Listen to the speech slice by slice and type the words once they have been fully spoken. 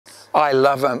I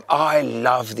love them. I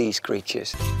love these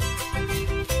creatures.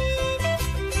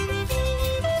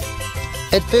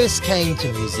 It first came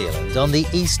to New Zealand on the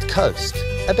east coast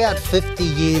about 50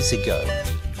 years ago.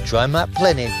 Droma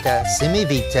planeta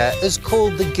semivita is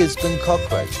called the Gisborne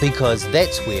cockroach because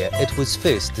that's where it was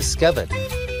first discovered.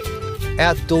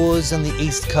 Outdoors on the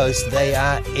east coast they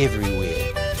are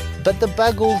everywhere. But the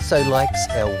bug also likes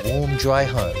our warm, dry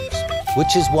homes,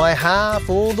 which is why half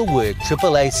all the work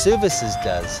AAA Services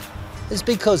does is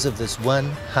because of this one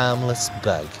harmless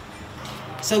bug.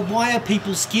 So why are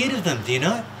people scared of them, do you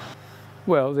know?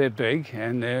 Well, they're big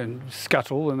and they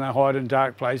scuttle and they hide in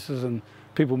dark places, and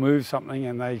people move something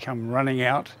and they come running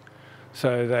out.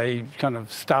 So they kind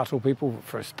of startle people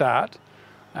for a start.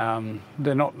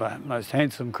 They're not the most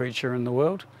handsome creature in the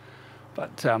world,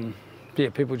 but yeah,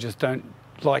 people just don't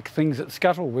like things that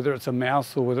scuttle, whether it's a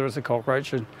mouse or whether it's a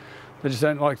cockroach, and they just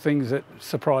don't like things that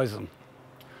surprise them.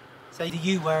 So do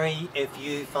you worry if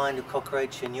you find a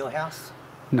cockroach in your house?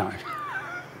 No.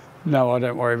 No, I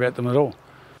don't worry about them at all.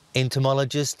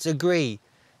 Entomologists agree.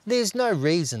 There's no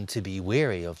reason to be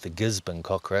wary of the Gisborne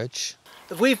cockroach.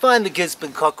 If we find the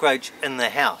Gisborne cockroach in the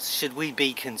house, should we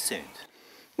be concerned?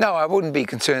 No, I wouldn't be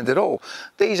concerned at all.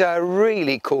 These are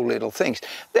really cool little things.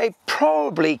 They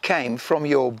probably came from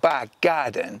your back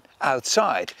garden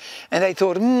outside, and they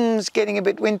thought, it's getting a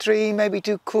bit wintry, maybe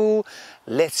too cool.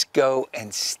 Let's go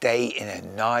and stay in a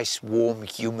nice, warm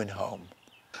human home.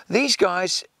 These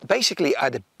guys basically are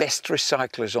the best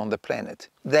recyclers on the planet.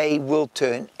 They will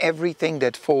turn everything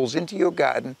that falls into your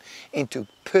garden into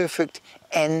perfect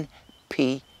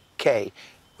NPK,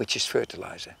 which is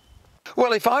fertilizer.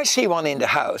 Well, if I see one in the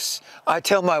house, I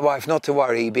tell my wife not to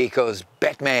worry because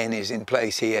Batman is in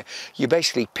place here. You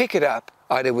basically pick it up,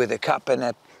 either with a cup and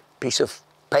a piece of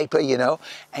paper, you know,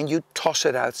 and you toss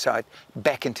it outside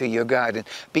back into your garden,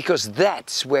 because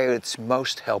that's where it's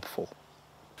most helpful.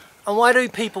 And why do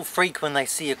people freak when they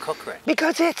see a cockroach?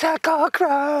 Because it's a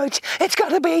cockroach. It's got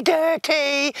to be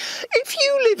dirty. If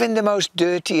you live in the most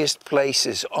dirtiest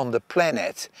places on the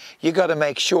planet, you got to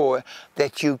make sure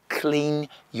that you clean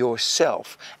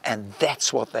yourself. And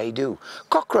that's what they do.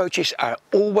 Cockroaches are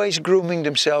always grooming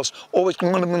themselves, always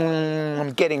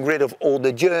getting rid of all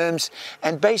the germs.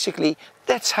 And basically,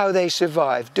 that's how they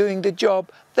survive, doing the job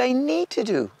they need to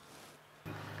do.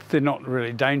 They're not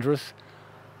really dangerous.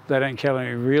 They don't kill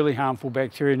any really harmful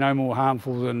bacteria, no more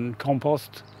harmful than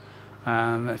compost.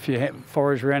 If you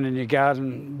forage around in your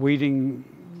garden weeding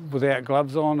without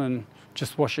gloves on and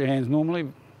just wash your hands normally,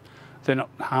 they're not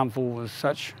harmful as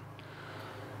such.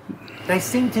 They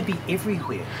seem to be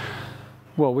everywhere.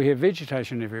 Well, we have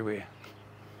vegetation everywhere.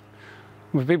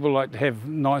 When people like to have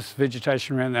nice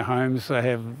vegetation around their homes, they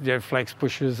have flax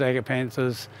bushes,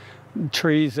 agapanthus,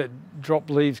 trees that drop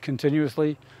leaves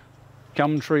continuously,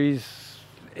 gum trees.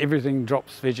 Everything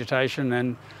drops vegetation,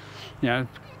 and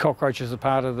cockroaches are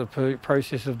part of the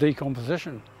process of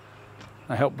decomposition.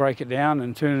 They help break it down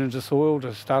and turn it into soil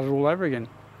to start it all over again.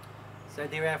 So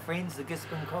they're our friends, the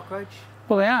Gisborne cockroach?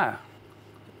 Well, they are.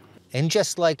 And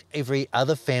just like every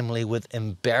other family with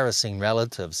embarrassing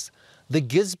relatives, the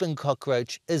Gisborne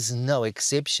cockroach is no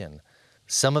exception.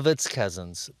 Some of its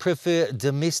cousins prefer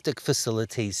domestic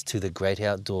facilities to the great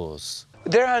outdoors.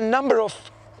 There are a number of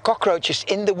cockroaches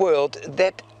in the world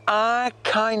that are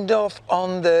kind of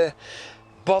on the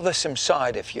bothersome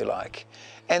side, if you like.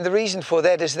 And the reason for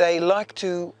that is they like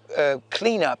to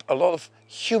clean up a lot of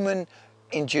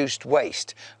human-induced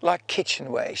waste, like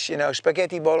kitchen waste,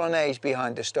 spaghetti bolognese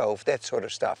behind the stove, that sort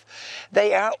of stuff.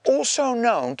 They are also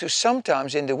known to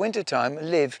sometimes in the wintertime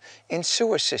live in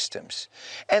sewer systems.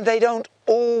 And they don't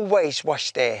always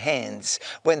wash their hands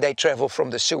when they travel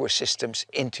from the sewer systems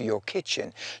into your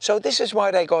kitchen. So this is why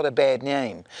they got a bad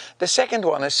name. The second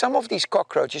one is some of these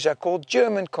cockroaches are called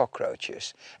German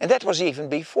cockroaches. And that was even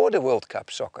before the World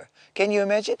Cup soccer. Can you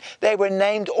imagine? They were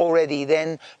named already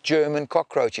then German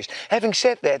cockroaches. Having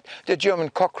said that, the German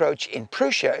cockroach in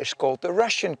Prussia is called the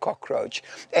Russian cockroach.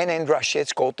 And in Russia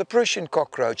it's called the Prussian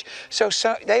cockroach. So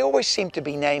they always seem to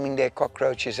be naming their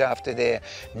cockroaches after their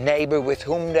neighbor with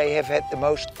whom they have had the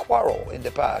most quarrel in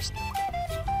the past.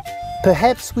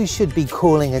 Perhaps we should be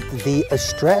calling it the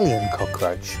Australian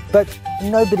cockroach, but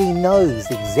nobody knows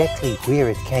exactly where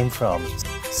it came from.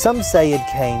 Some say it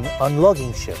came on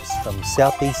logging ships from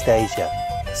Southeast Asia.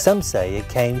 Some say it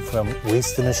came from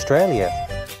Western Australia.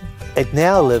 It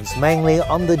now lives mainly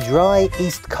on the dry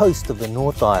east coast of the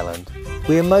North Island,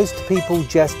 where most people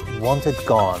just want it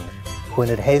gone when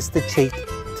it has the cheek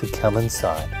to come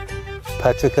inside.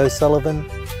 Patrick O'Sullivan,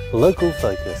 Local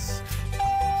Focus.